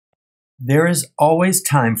There is always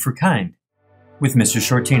time for kind with Mr.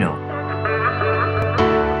 Shortino.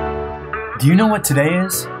 Do you know what today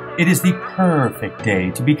is? It is the perfect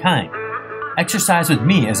day to be kind. Exercise with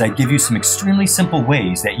me as I give you some extremely simple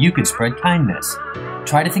ways that you can spread kindness.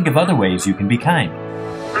 Try to think of other ways you can be kind.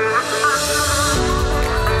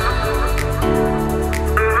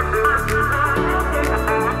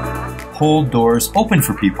 Hold doors open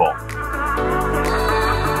for people.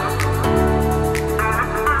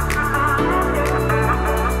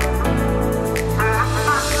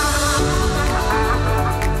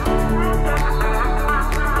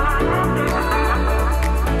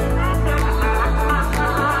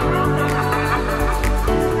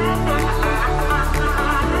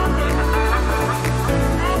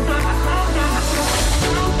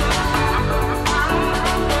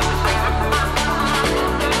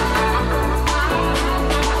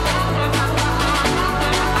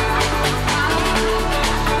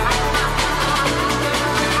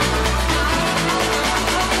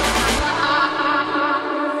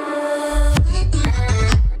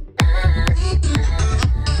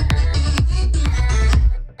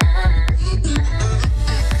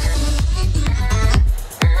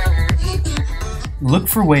 Look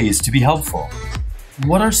for ways to be helpful.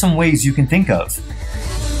 What are some ways you can think of?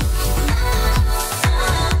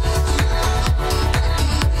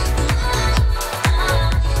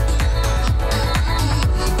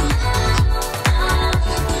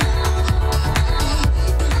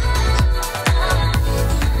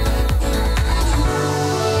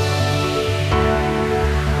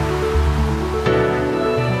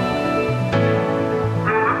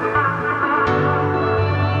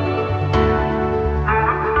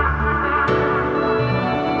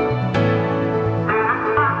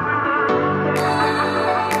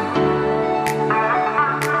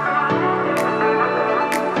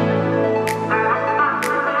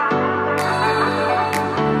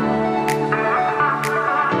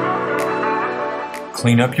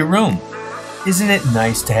 Clean up your room. Isn't it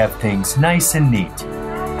nice to have things nice and neat?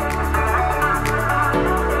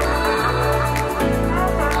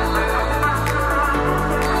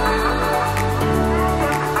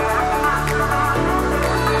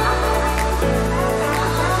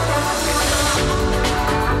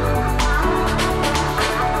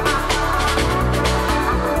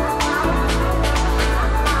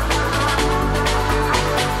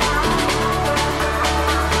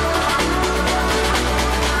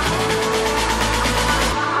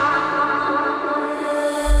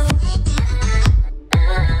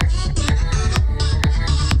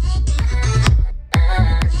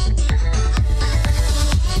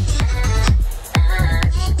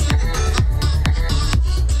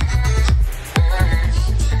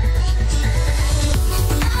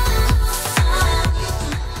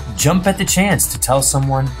 Jump at the chance to tell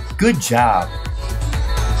someone, "Good job."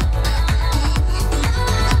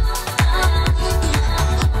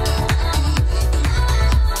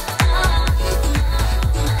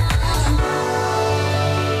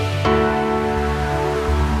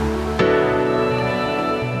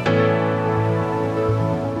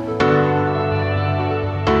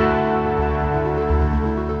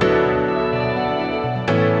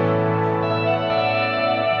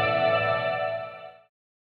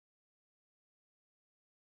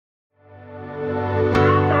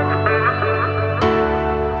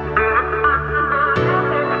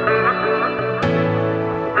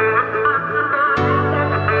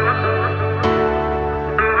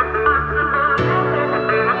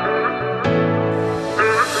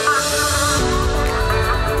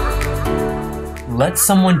 Let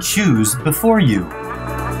someone choose before you.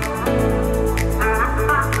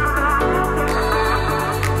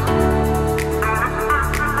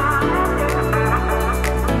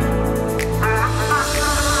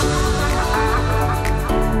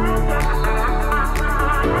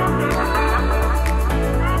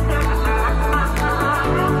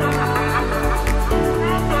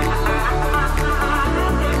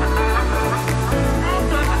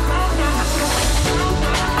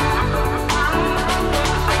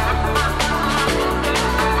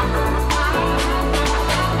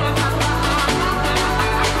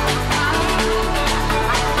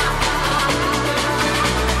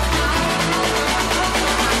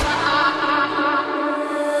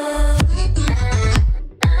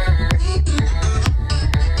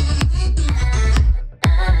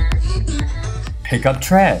 Pick up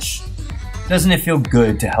trash. Doesn't it feel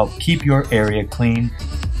good to help keep your area clean?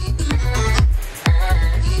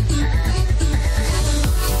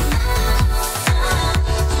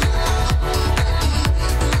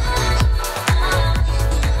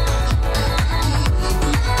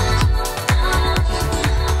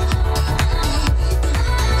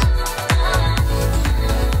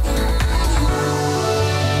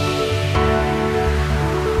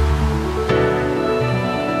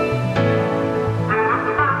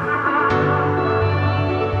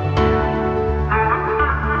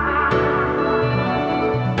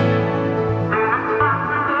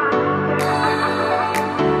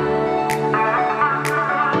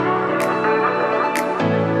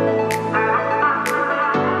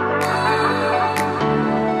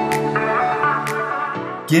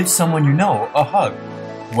 Give someone you know a hug,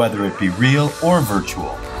 whether it be real or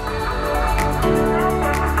virtual.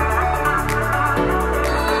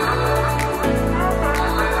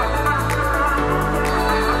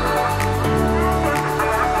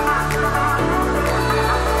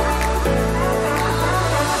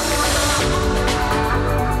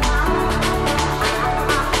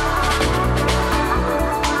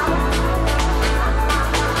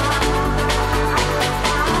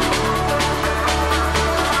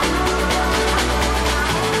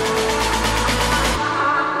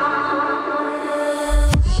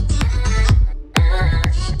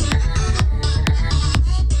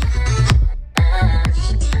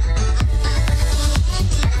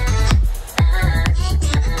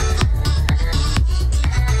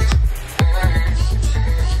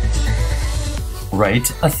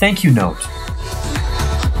 Write a thank you note.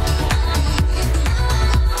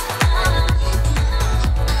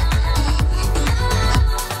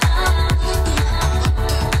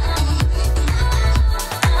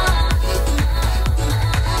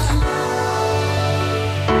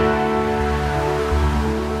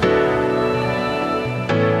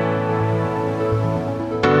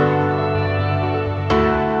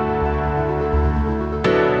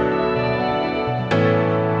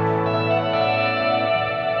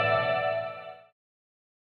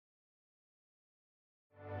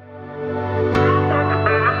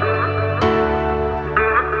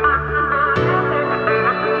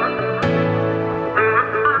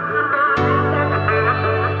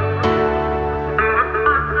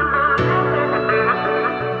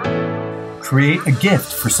 Create a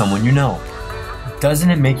gift for someone you know.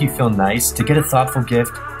 Doesn't it make you feel nice to get a thoughtful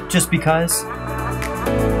gift just because?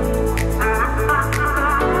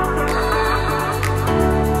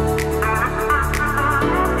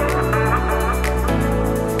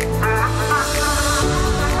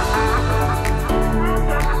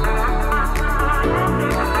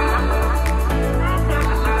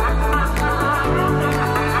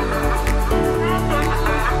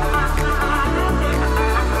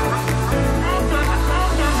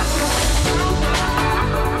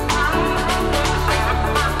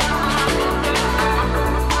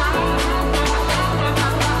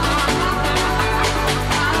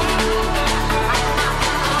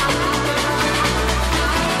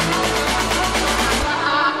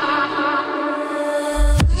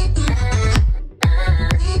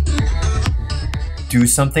 Do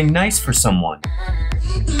something nice for someone.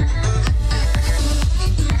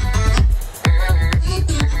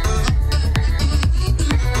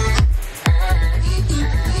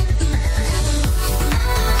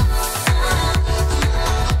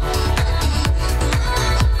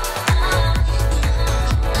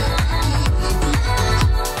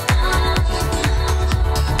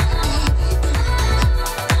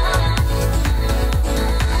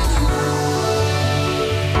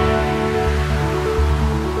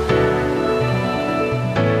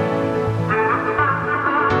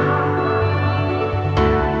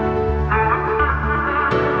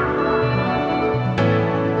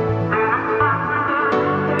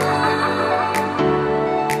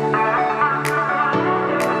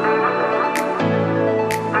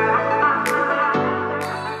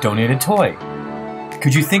 Donate a toy.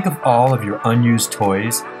 Could you think of all of your unused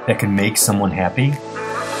toys that could make someone happy?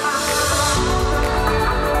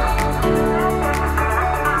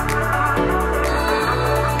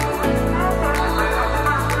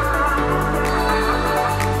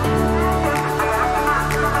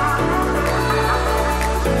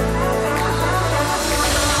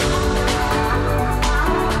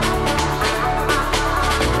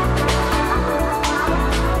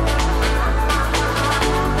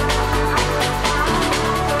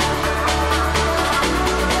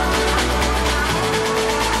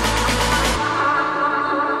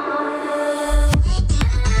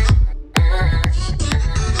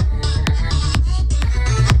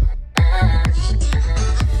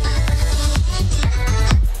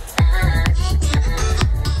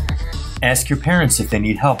 Ask your parents if they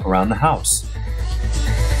need help around the house.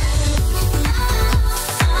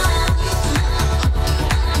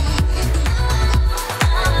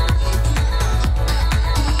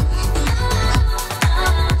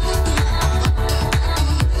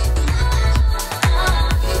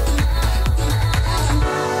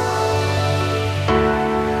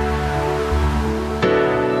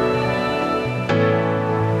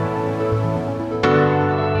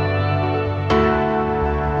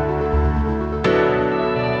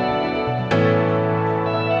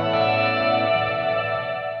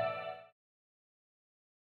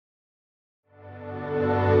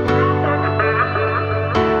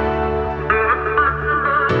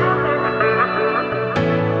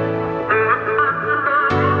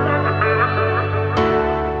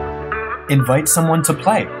 Invite someone to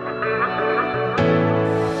play.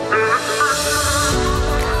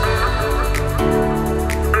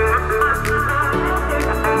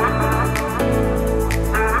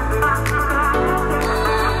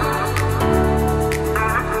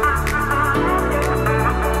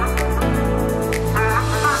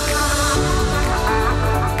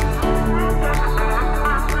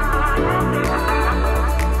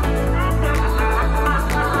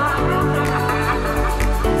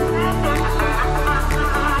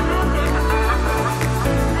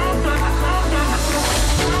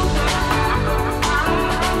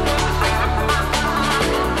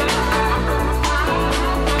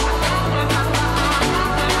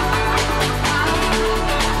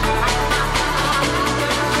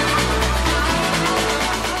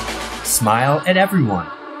 Smile at everyone.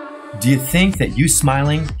 Do you think that you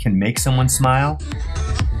smiling can make someone smile?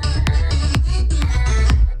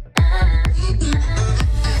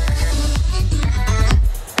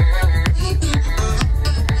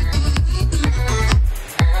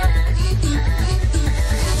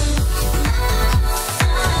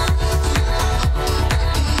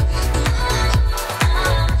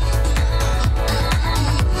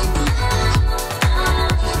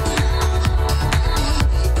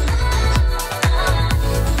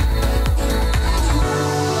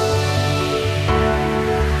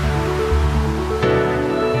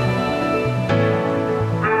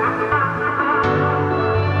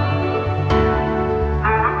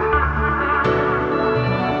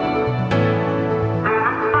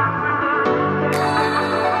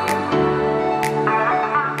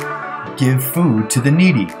 Give food to the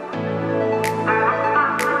needy.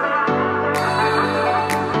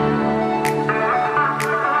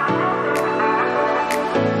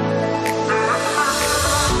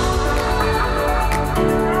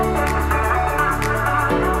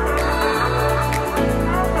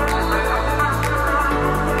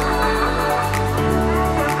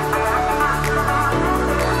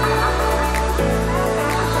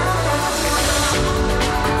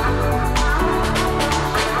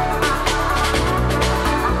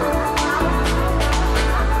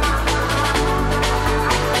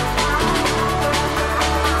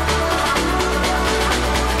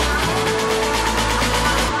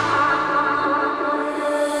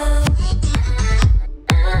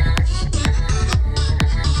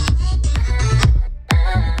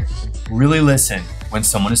 Really listen when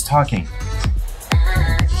someone is talking.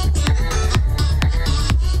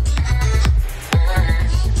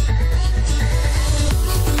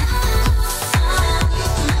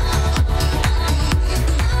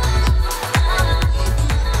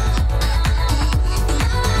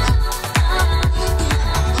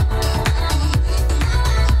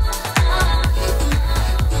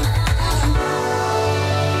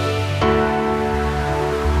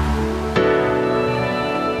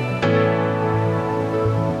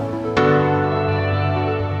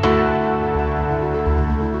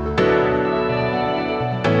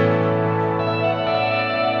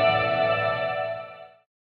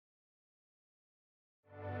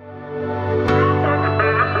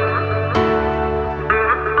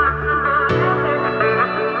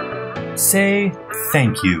 Say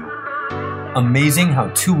thank you. Amazing how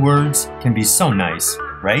 2 words can be so nice,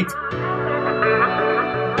 right?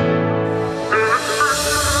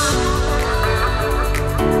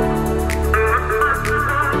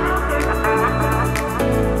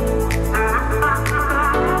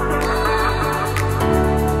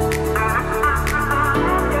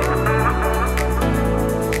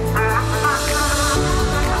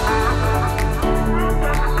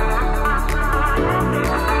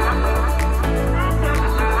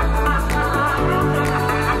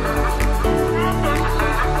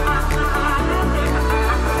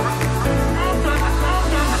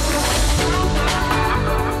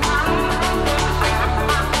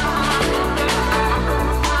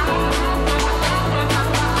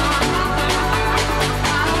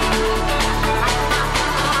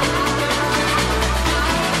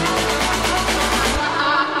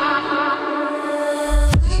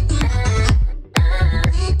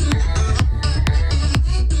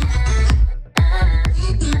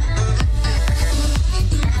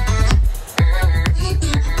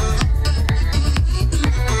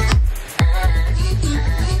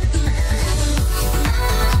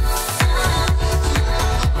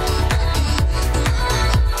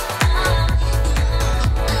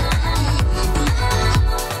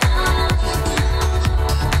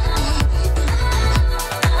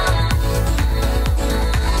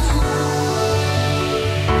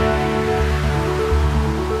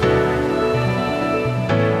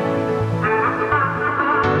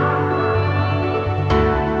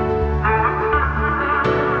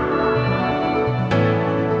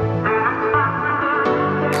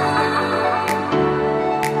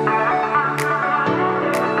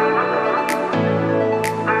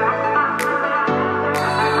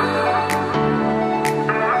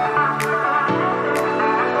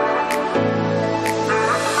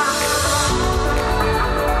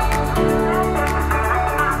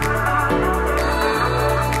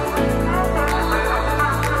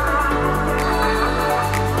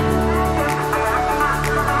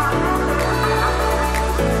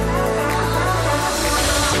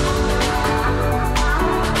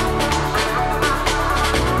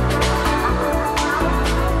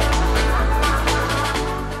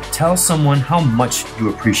 Tell someone how much you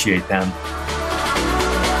appreciate them.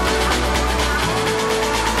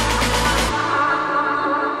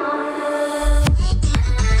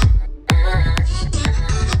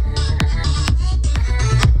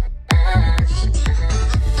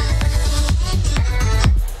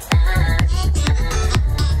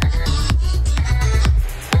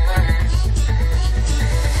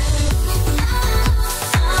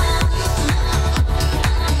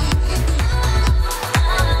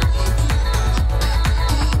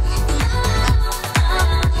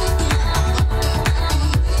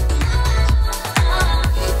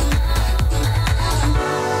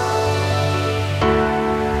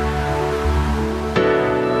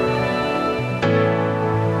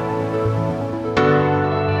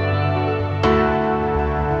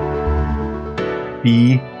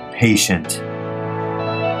 Be patient.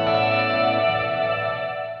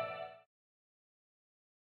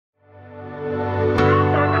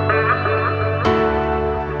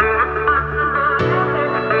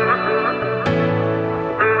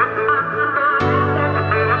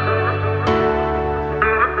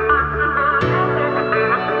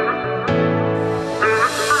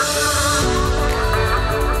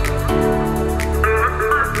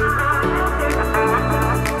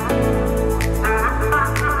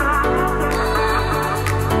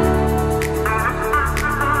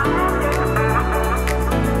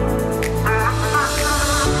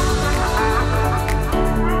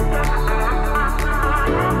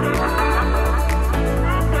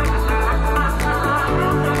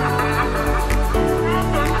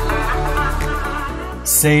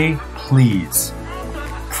 Say please.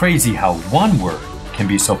 Crazy how one word can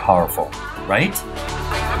be so powerful, right?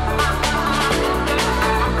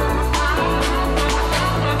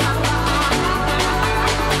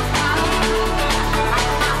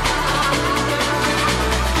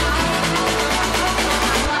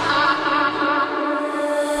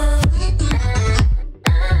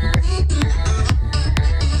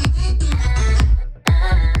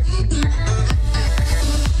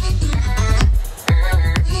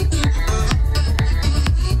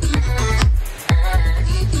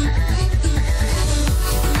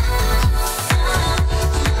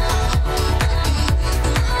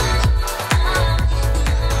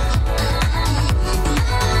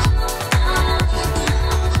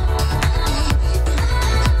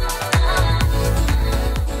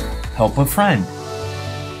 Help a friend.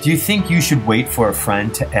 Do you think you should wait for a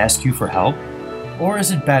friend to ask you for help? Or is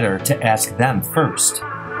it better to ask them first?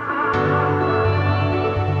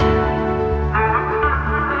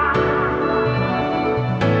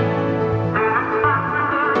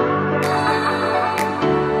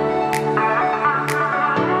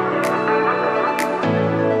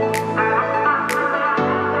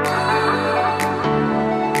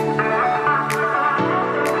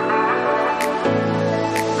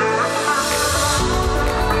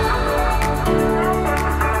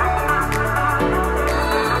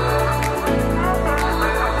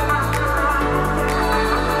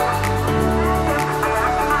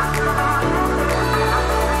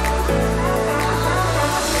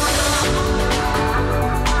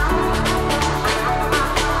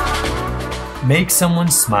 Make someone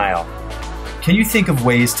smile. Can you think of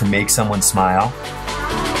ways to make someone smile?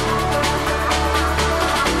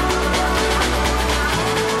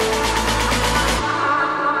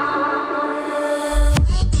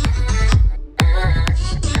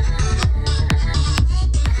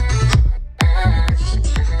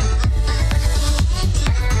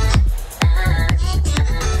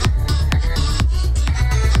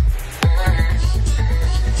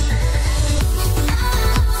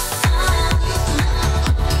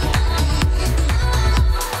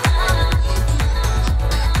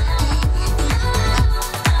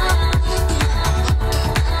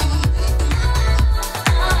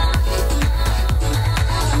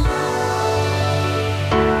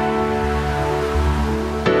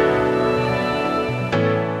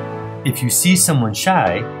 If you see someone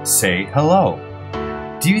shy, say hello.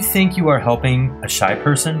 Do you think you are helping a shy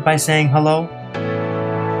person by saying hello?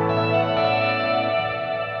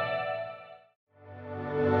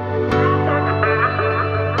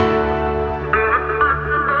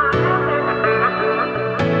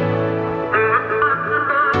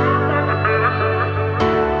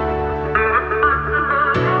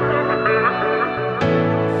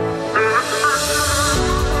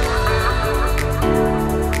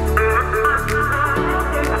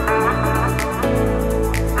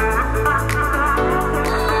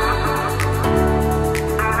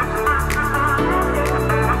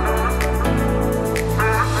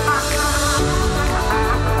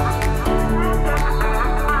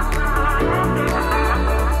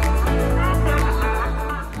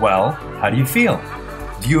 do you feel?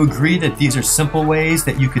 Do you agree that these are simple ways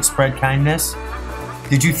that you could spread kindness?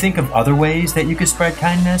 Did you think of other ways that you could spread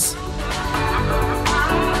kindness?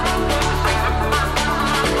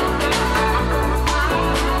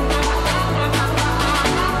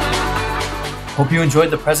 Hope you enjoyed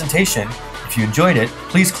the presentation. If you enjoyed it,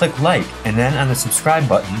 please click like and then on the subscribe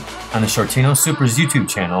button on the Shortino Supers YouTube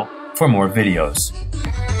channel for more videos.